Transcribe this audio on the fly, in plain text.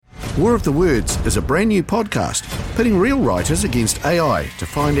War of the Words is a brand new podcast pitting real writers against AI to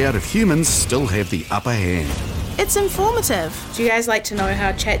find out if humans still have the upper hand. It's informative. Do you guys like to know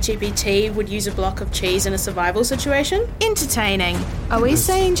how ChatGPT would use a block of cheese in a survival situation? Entertaining. Are we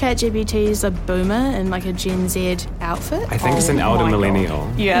saying ChatGPT is a boomer in like a Gen Z outfit? I think it's an elder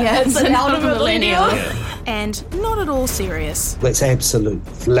millennial. Yeah, it's an elder millennial. And not at all serious. It's absolute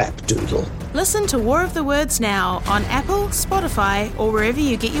flapdoodle. Listen to War of the Words now on Apple, Spotify, or wherever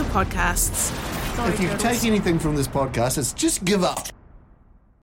you get your podcasts. If you take anything from this podcast, it's just give up.